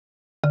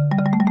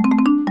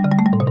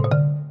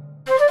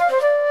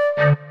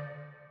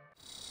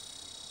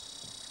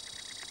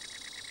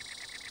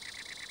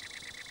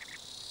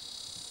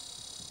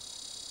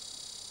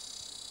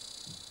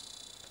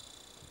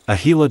A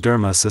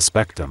Heloderma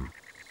Suspectum.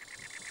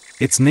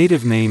 Its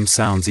native name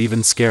sounds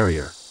even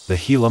scarier, the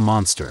Gila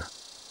Monster.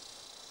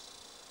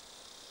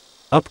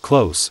 Up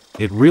close,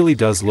 it really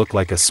does look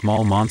like a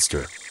small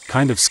monster,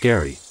 kind of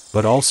scary,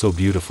 but also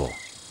beautiful.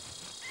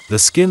 The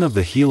skin of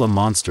the Gila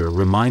Monster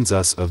reminds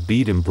us of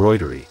bead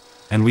embroidery,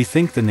 and we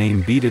think the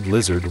name beaded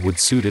lizard would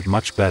suit it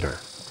much better.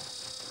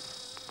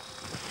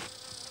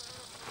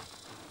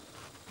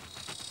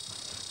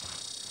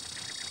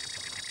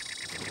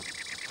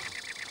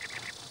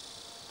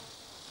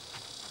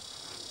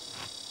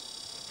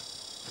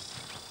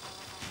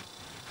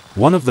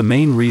 One of the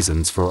main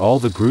reasons for all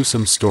the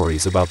gruesome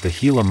stories about the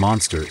Gila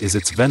Monster is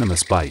its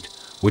venomous bite,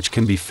 which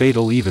can be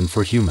fatal even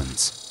for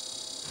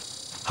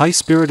humans.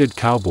 High-spirited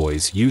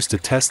cowboys used to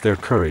test their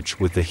courage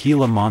with the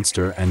Gila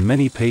Monster, and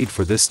many paid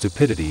for this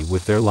stupidity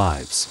with their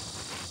lives.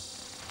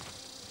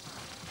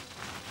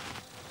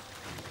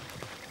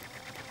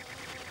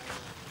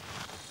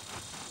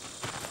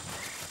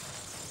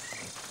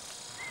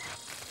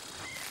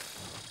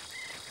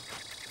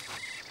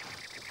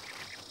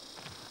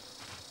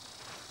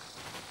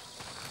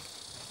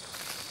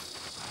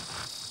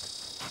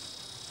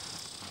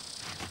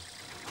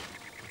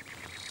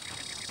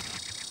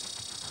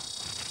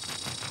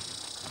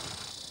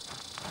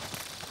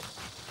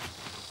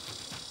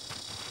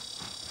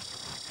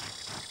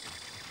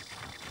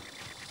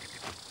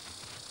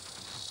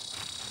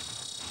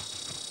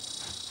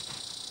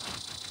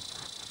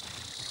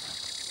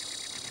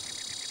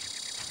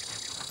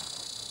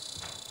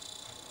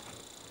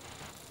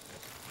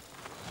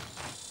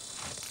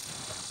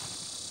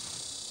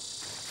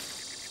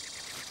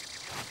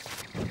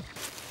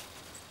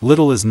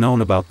 Little is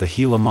known about the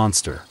Gila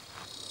Monster.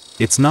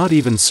 It's not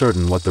even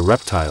certain what the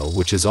reptile,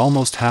 which is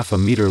almost half a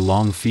meter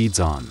long,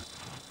 feeds on.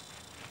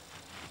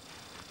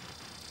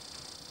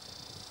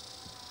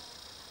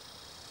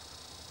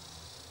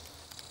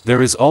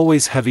 There is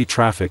always heavy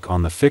traffic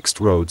on the fixed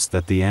roads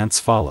that the ants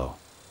follow.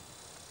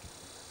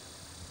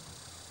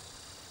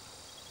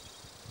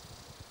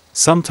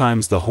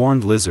 Sometimes the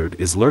horned lizard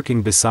is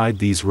lurking beside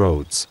these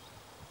roads.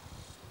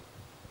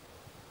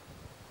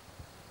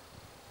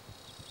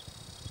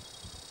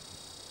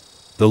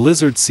 The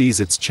lizard sees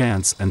its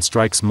chance and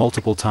strikes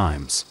multiple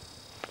times.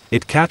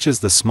 It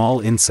catches the small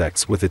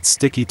insects with its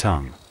sticky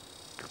tongue.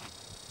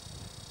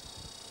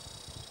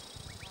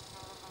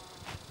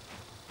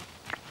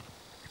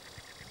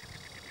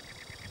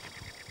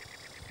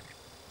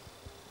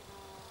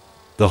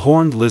 The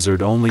horned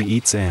lizard only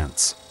eats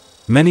ants.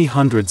 Many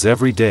hundreds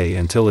every day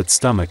until its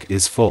stomach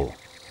is full.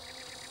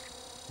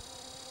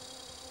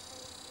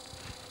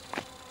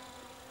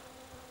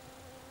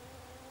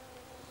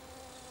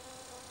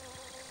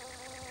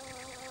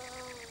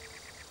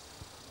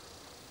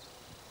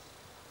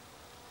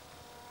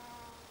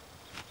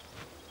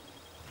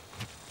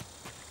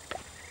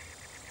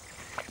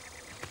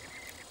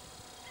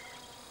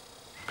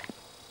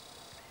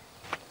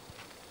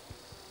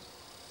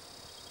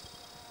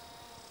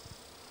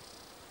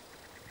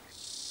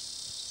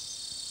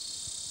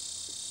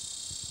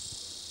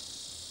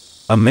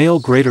 A male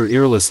Greater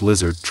Earless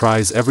Lizard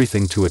tries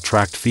everything to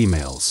attract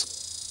females.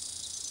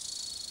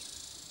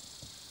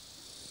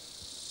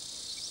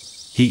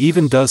 He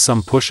even does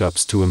some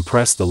push-ups to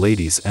impress the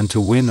ladies and to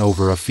win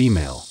over a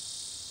female.